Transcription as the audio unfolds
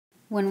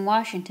When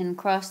Washington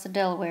Crossed the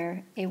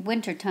Delaware, a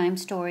wintertime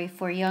story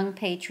for young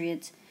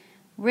patriots,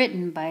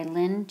 written by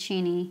Lynn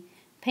Cheney,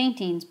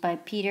 paintings by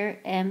Peter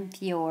M.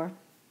 Fiore.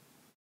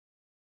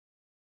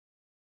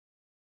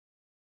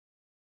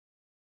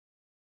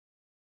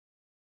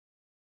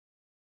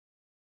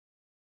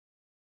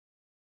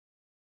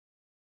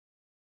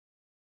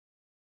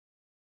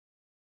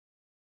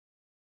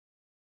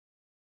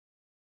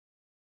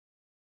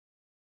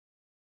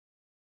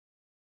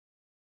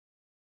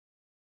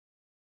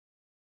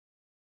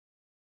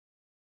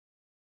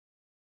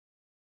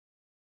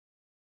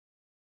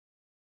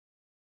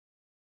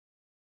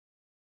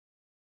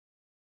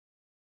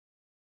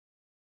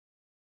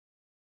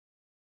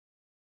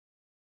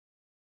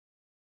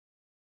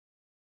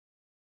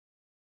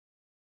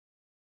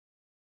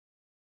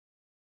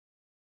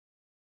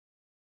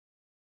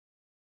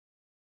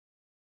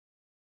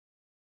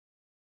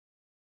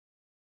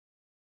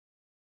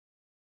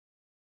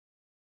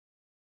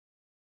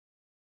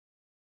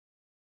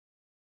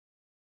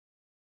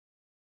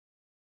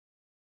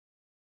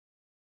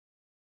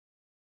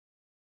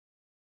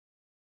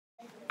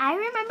 I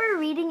remember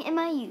reading in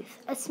my youth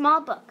a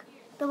small book,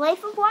 The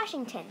Life of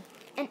Washington,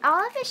 and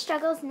all of his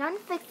struggles none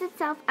fixed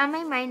itself on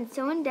my mind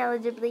so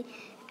indelibly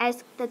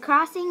as the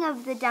crossing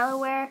of the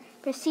Delaware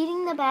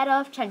preceding the Battle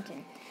of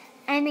Trenton.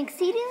 I am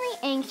exceedingly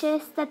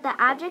anxious that the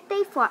object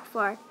they fought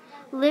for,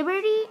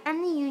 liberty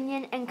and the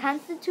Union and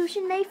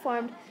Constitution they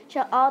formed,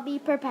 shall all be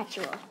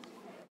perpetual.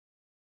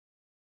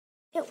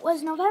 It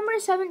was November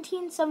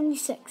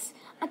 1776,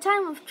 a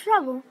time of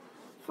trouble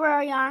for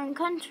our young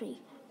country.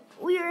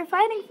 We were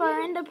fighting for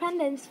our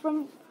independence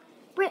from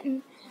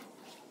Britain,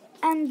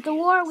 and the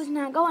war was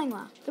not going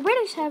well. The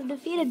British had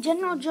defeated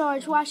General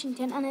George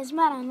Washington and his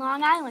men on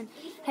Long Island,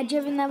 had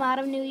driven them out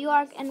of New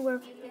York, and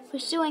were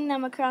pursuing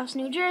them across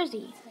New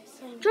Jersey.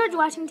 George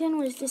Washington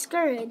was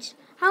discouraged.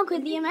 How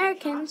could the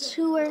Americans,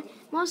 who were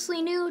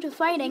mostly new to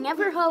fighting,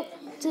 ever hope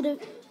to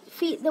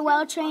defeat the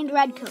well-trained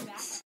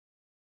redcoats?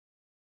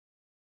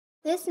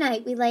 This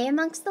night we lay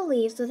amongst the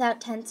leaves without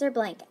tents or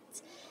blankets.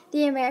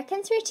 The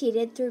Americans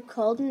retreated through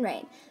cold and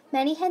rain.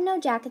 Many had no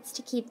jackets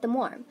to keep them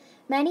warm.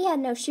 Many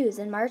had no shoes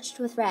and marched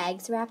with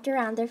rags wrapped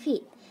around their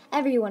feet.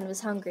 Everyone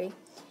was hungry.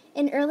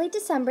 In early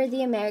December,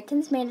 the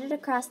Americans made it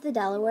across the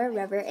Delaware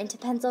River into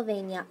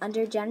Pennsylvania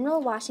under General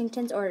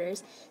Washington's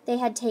orders. They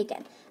had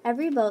taken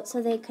every boat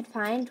so they could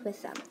find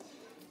with them.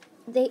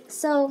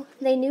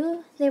 They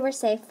knew they were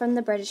safe from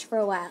the British for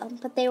a while,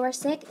 but they were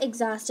sick,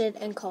 exhausted,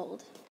 and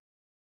cold.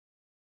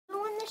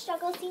 When the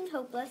struggle seemed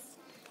hopeless,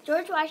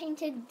 George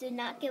Washington did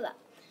not give up.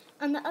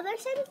 On the other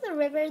side of the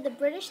river, the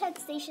British had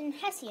stationed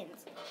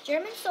Hessians,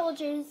 German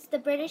soldiers the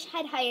British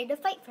had hired to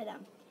fight for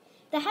them.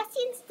 The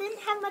Hessians didn't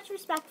have much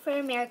respect for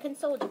American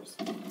soldiers.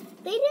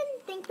 They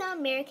didn't think the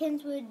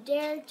Americans would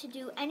dare to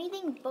do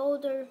anything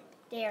bold or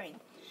daring.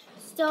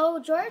 So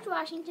George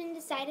Washington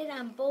decided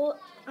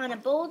on a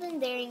bold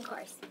and daring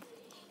course.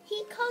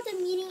 He called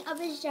a meeting of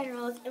his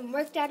generals and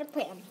worked out a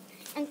plan.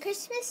 On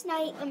Christmas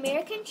night,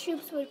 American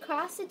troops would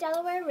cross the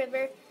Delaware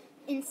River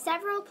in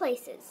several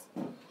places.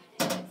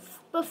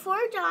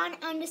 Before dawn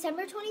on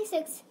December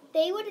 26th,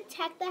 they would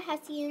attack the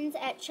Hessians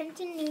at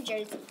Trenton, New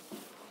Jersey.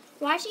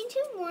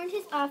 Washington warned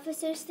his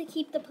officers to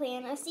keep the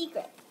plan a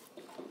secret.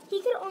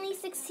 He could only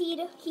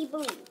succeed, he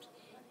believed.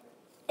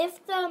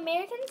 If the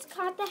Americans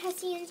caught the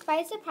Hessians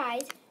by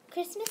surprise,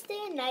 Christmas Day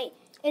and night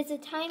is the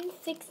time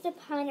fixed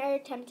upon our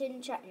attempt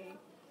in Trenton.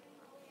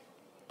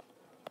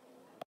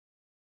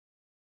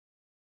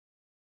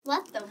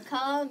 Let Them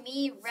Call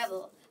Me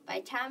Rebel by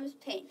Thomas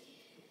Paine.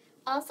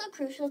 Also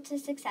crucial to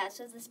success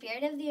was the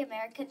spirit of the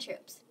American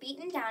troops.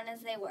 Beaten down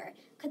as they were,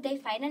 could they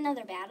fight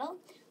another battle?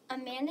 A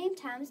man named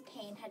Thomas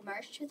Paine had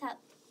marched without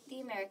the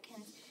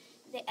Americans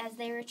as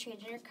they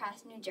retreated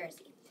across New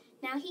Jersey.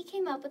 Now he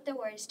came up with the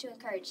words to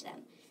encourage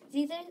them.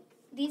 These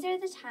are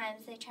the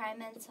times they try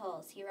men's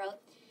souls, he wrote.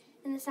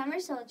 And the summer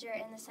soldier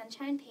and the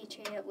sunshine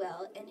patriot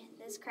will, in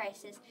this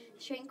crisis,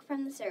 shrink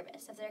from the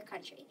service of their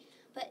country.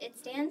 But it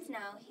stands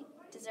now, he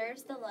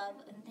deserves the love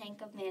and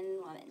thank of man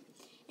and woman.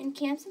 In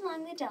camps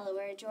along the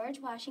Delaware, George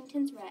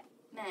Washington's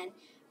men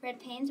read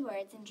Paine's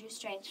words and drew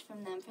strength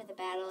from them for the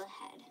battle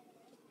ahead.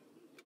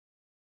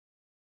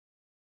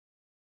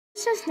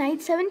 Christmas night,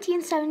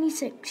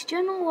 1776,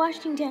 General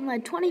Washington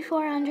led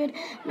 2,400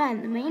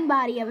 men, the main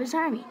body of his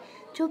army,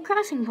 to a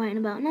crossing point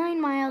about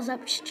 9 miles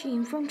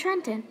upstream from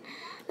Trenton.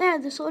 There,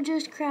 the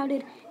soldiers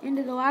crowded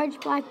into the large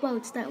black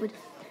boats that would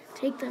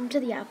take them to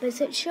the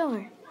opposite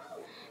shore.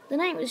 The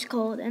night was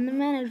cold, and the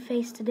men had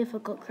faced a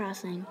difficult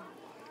crossing.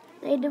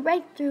 They had to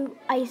break through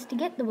ice to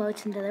get the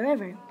boats into the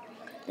river.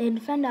 They had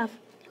to fend off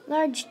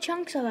large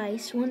chunks of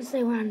ice once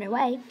they were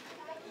underway.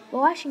 But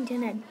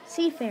Washington had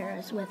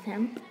seafarers with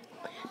him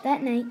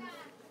that night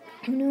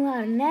who knew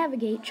how to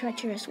navigate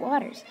treacherous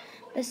waters.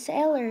 The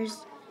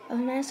sailors of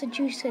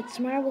Massachusetts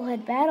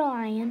Marblehead Battle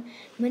Iron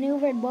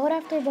maneuvered boat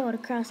after boat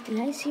across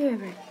the icy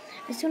river.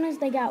 As soon as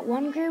they got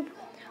one group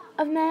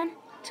of men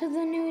to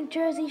the New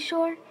Jersey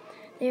shore,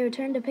 they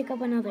returned to pick up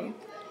another.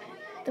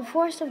 The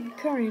force of the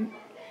current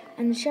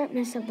and the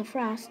sharpness of the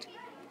frost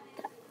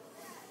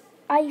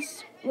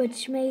ice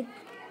which made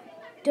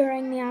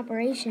during the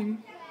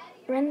operation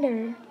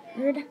rendered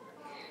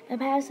the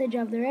passage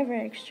of the river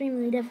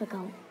extremely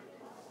difficult.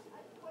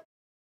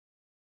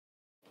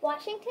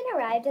 Washington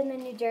arrived on the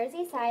New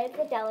Jersey side of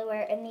the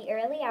Delaware in the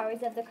early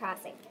hours of the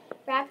crossing.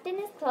 Wrapped in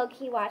his cloak,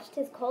 he watched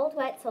his cold,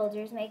 wet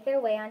soldiers make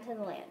their way onto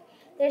the land.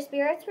 Their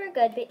spirits were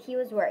good, but he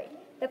was worried.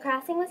 The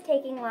crossing was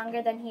taking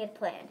longer than he had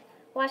planned.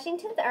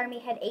 Washington's army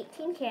had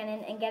 18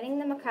 cannon, and getting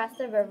them across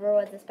the river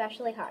was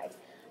especially hard.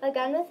 A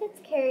gun with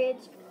its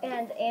carriage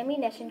and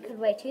ammunition could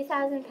weigh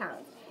 2,000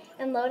 pounds,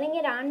 and loading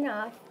it on and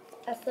off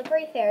a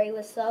slippery ferry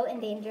was slow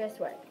and dangerous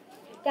work.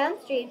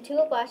 Downstream, 2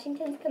 of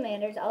Washington's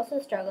commanders also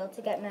struggled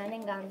to get men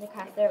and guns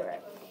across the river.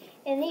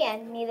 In the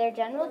end, neither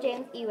General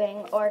James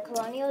Ewing or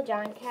Colonel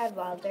John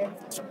Cadwalader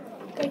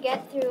could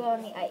get through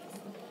on the ice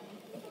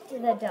to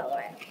the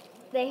Delaware.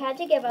 They had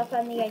to give up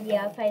on the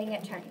idea of fighting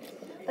at Trenton.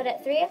 But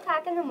at 3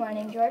 o'clock in the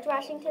morning, George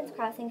Washington's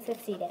crossing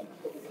succeeded.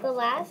 The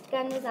last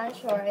gun was on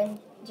shore, and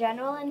the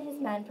general and his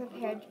men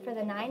prepared for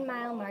the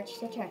 9-mile march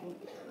to Trenton.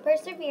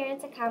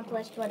 Perseverance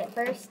accomplished what at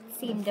first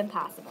seemed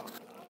impossible.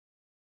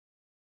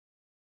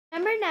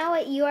 Remember now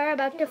what you are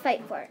about to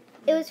fight for.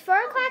 It was 4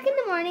 o'clock in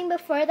the morning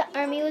before the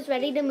army was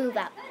ready to move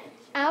out,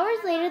 hours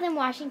later than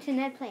Washington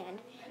had planned.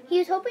 He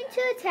was hoping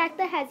to attack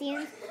the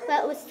Hessians,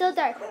 but it was still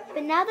dark,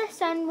 but now the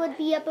sun would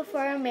be up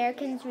before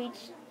Americans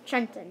reached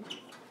Trenton.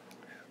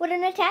 Would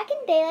an attack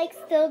in daylight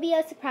still be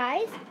a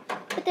surprise?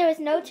 But there was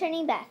no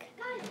turning back.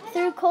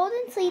 Through cold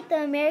and sleet,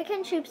 the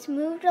American troops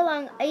moved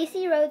along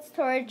icy roads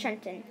toward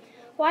Trenton.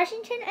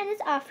 Washington and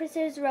his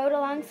officers rode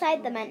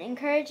alongside the men,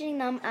 encouraging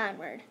them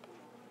onward.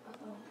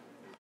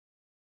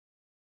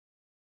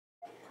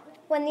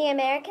 When the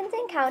Americans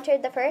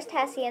encountered the first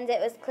Hessians, it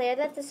was clear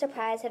that the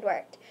surprise had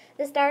worked.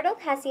 The startled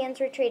Hessians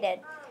retreated.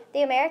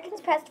 The Americans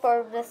pressed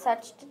forward with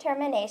such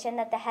determination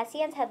that the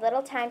Hessians had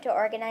little time to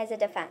organize a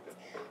defense.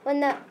 When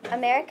the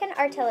American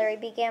artillery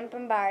began to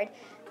bombard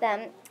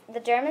them, the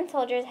German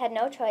soldiers had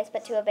no choice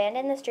but to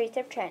abandon the streets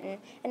of Trenton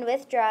and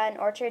withdraw an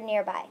orchard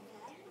nearby.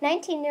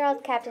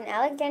 19-year-old Captain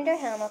Alexander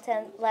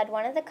Hamilton led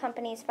one of the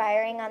companies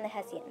firing on the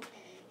Hessians.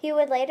 He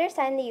would later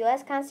sign the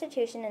U.S.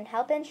 Constitution and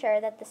help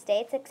ensure that the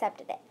states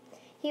accepted it.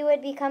 He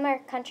would become our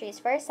country's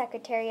first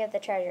Secretary of the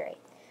Treasury.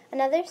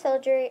 Another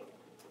soldier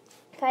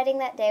fighting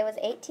that day was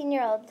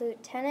 18-year-old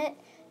Lieutenant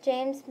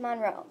James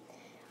Monroe.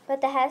 But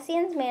the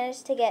Hessians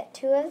managed to get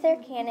 2 of their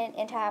cannon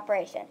into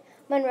operation.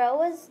 Monroe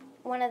was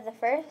one of the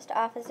first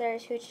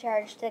officers who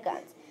charged the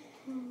guns.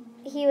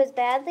 He was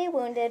badly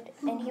wounded,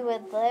 and he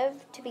would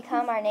live to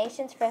become our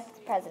nation's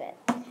 5th president.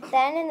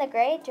 Then, in the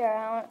great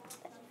dawn,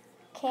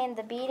 came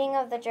the beating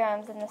of the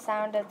drums and the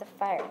sound of the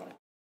firing.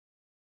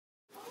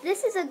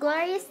 This is a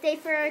glorious day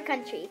for our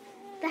country.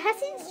 The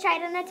Hessians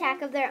tried an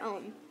attack of their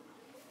own.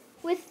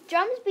 With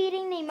drums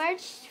beating, they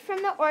marched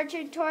from the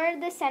orchard toward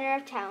the center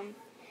of town.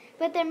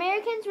 But the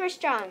Americans were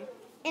strong.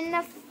 In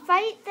the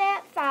fight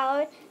that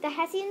followed, the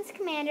Hessians'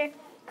 commander,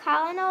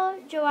 Colonel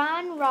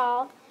John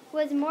Rahl,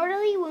 was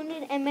mortally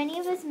wounded and many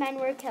of his men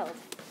were killed.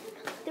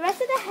 The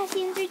rest of the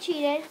Hessians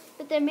retreated,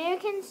 but the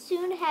Americans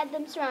soon had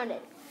them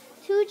surrounded.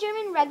 2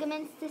 German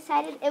regiments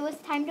decided it was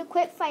time to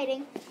quit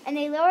fighting, and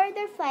they lowered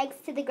their flags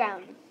to the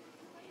ground.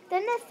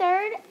 Then the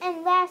 3rd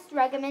and last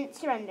regiment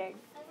surrendered.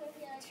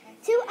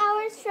 2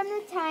 hours from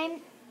the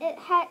time it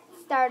had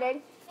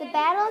started, the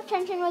Battle of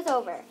Trenton was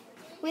over.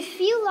 With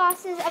few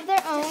losses of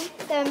their own,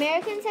 the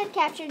Americans had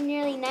captured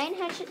nearly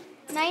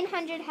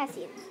 900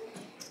 Hessians.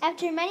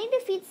 After many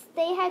defeats,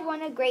 they had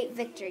won a great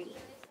victory.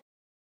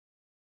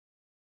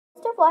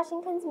 Most of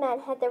Washington's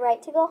men had the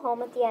right to go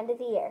home at the end of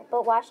the year,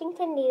 but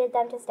Washington needed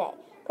them to stay.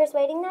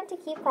 Persuading them to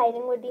keep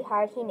fighting would be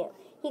hard, he knew.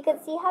 He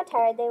could see how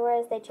tired they were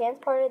as they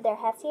transported their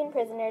Hessian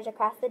prisoners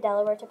across the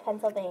Delaware to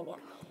Pennsylvania.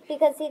 He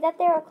could see that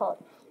they were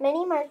cold.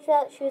 Many marched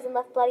without shoes and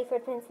left bloody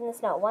footprints in the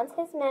snow. Once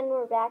his men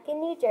were back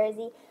in New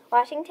Jersey,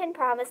 Washington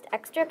promised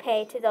extra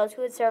pay to those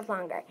who would serve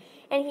longer,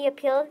 and he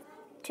appealed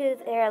to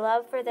their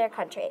love for their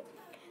country.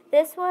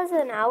 This was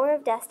an hour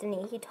of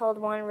destiny, he told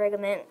one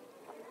regiment,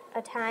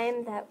 a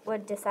time that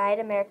would decide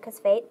America's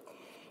fate.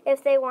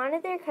 If they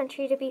wanted their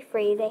country to be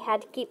free, they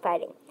had to keep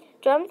fighting.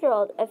 Drums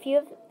rolled. A few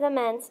of the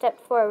men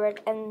stepped forward,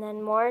 and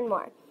then more and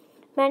more.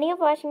 Many of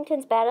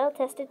Washington's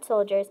battle-tested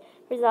soldiers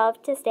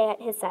resolved to stay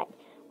at his side.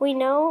 We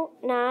know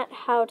not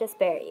how to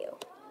spare you.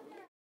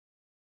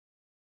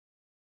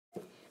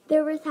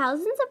 There were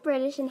thousands of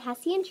British and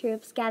Hessian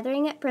troops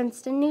gathering at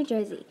Princeton, New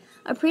Jersey,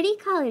 a pretty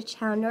college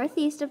town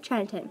northeast of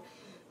Trenton.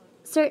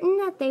 Certain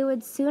that they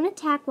would soon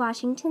attack,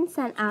 Washington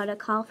sent out a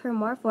call for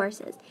more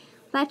forces.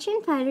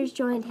 Veteran fighters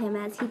joined him,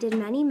 as he did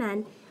many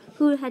men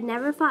who had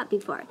never fought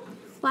before.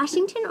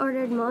 Washington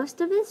ordered most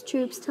of his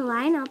troops to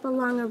line up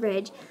along a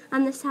ridge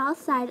on the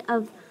south side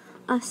of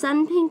a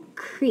Sunpink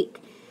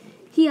Creek.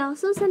 He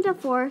also sent a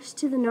force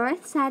to the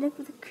north side of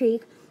the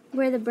creek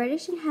where the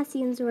British and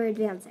Hessians were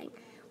advancing.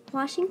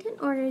 Washington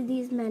ordered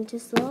these men to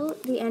slow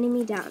the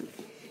enemy down.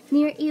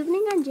 Near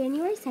evening on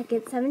January 2,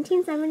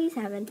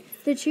 1777,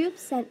 the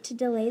troops sent to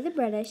delay the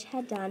British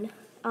had done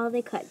all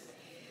they could.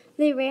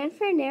 They ran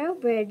for a narrow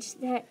bridge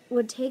that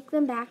would take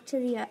them back to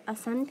the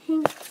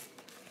Assunpink.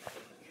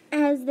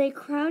 As they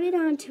crowded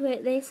onto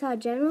it, they saw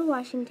General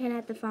Washington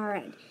at the far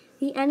end.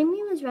 The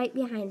enemy was right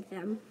behind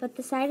them, but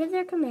the sight of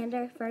their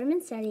commander, firm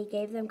and steady,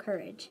 gave them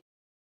courage.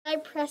 I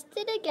pressed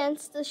it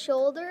against the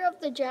shoulder of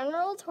the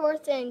general's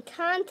horse and in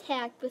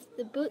contact with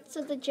the boots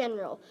of the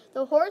general.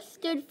 The horse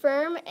stood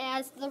firm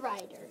as the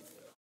rider.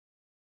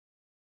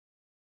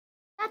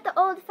 Got the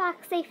old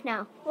fox safe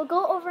now. We'll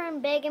go over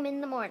and bag him in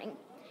the morning.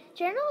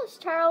 General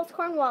Charles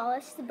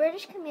Cornwallis, the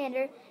British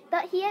commander,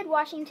 thought he had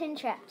Washington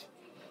trapped.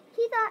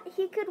 He thought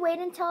he could wait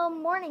until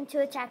morning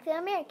to attack the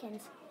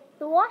Americans.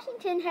 But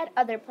Washington had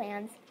other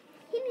plans.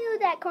 He knew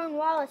that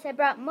Cornwallis had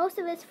brought most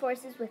of his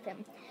forces with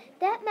him.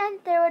 That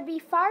meant there would be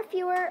far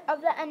fewer of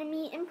the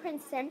enemy in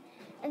Princeton,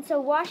 and so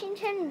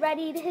Washington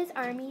readied his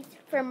armies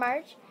for a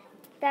march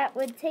that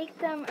would take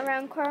them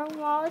around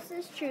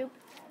Cornwallis's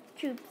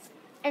troops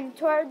and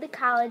toward the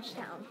college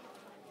town.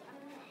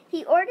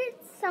 He ordered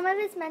some of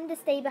his men to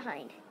stay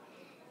behind.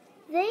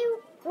 They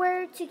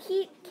were to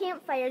keep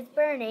campfires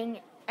burning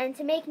and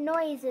to make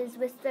noises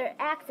with their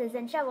axes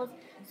and shovels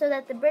so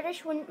that the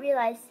British wouldn't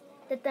realize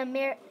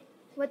that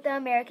what the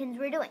Americans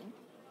were doing.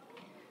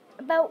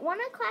 About 1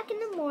 o'clock in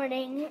the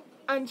morning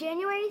on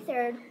January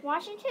 3rd,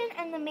 Washington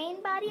and the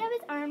main body of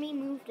his army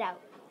moved out.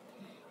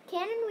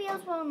 Cannon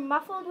wheels were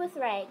muffled with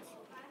rags.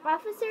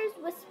 Officers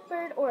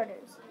whispered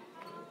orders.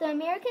 The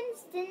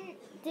Americans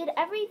did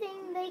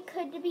everything they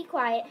could to be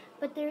quiet,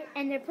 but their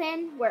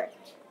plan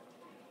worked.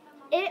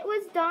 It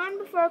was dawn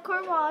before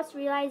Cornwallis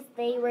realized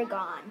they were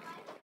gone.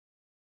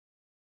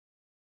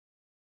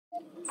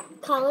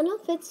 Colonel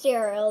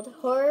Fitzgerald,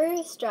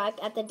 horror-struck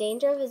at the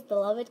danger of his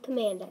beloved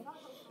commander,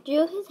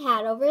 drew his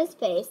hat over his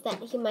face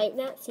that he might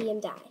not see him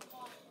die.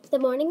 The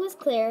morning was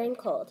clear and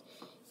cold,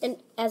 and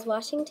as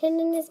Washington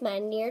and his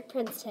men neared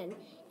Princeton,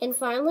 in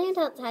farmland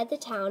outside the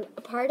town,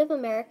 a part of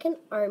American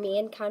army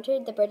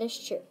encountered the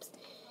British troops.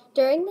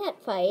 During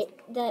that fight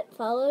that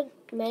followed,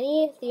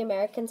 many of the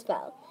Americans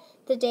fell.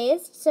 The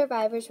dazed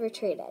survivors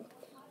retreated.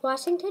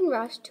 Washington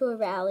rushed to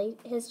rally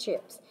his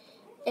troops,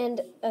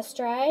 and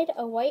astride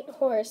a white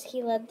horse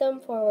he led them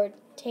forward,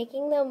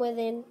 taking them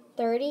within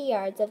 30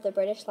 yards of the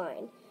British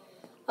line.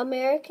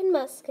 American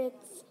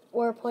muskets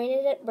were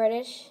pointed at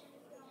British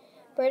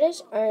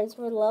arms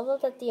were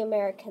leveled at the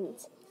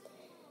Americans.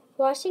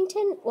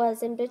 Washington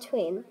was in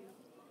between.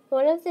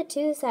 One of the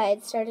two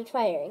sides started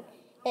firing.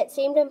 It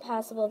seemed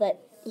impossible that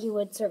he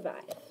would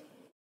survive.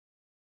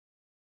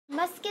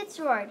 Muskets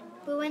roared,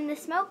 but when the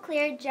smoke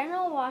cleared,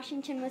 General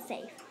Washington was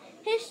safe.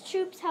 His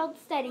troops held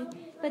steady,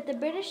 but the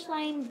British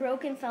line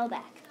broke and fell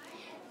back.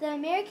 The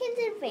Americans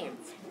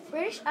advanced.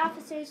 British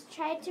officers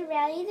tried to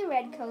rally the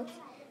redcoats,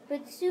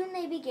 but soon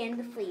they began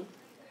to flee.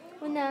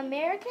 When the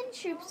American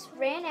troops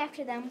ran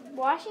after them,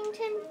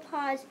 Washington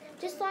paused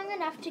just long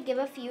enough to give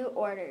a few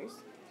orders.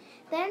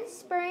 Then,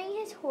 spurring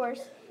his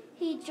horse,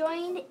 he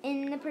joined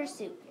in the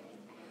pursuit.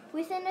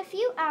 Within a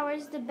few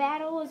hours, the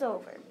battle was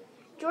over.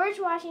 George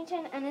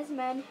Washington and his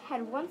men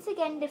had once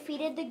again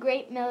defeated the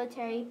great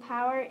military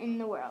power in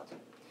the world.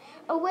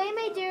 Away,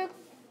 my dear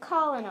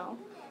colonel,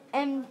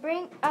 and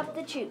bring up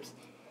the troops.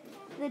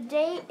 The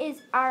day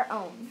is our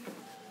own.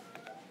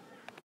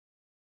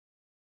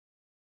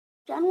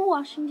 General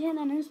Washington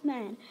and his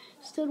men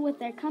stood with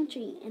their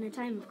country in a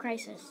time of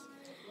crisis.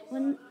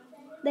 When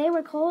they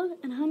were cold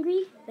and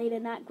hungry, they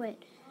did not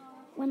quit.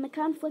 When the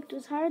conflict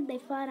was hard, they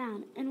fought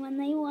on, and when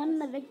they won,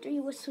 the victory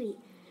was sweet.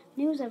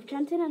 News of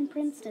Trenton and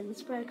Princeton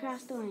spread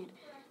across the land,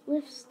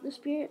 lifts the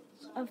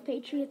spirits of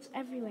patriots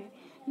everywhere.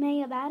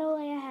 May a battle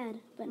lay ahead,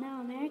 but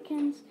now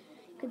Americans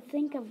could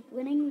think of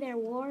winning their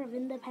war of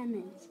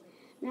independence.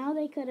 Now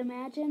they could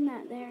imagine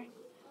that their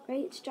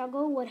great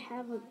struggle would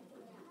have a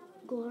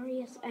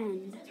glorious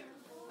end.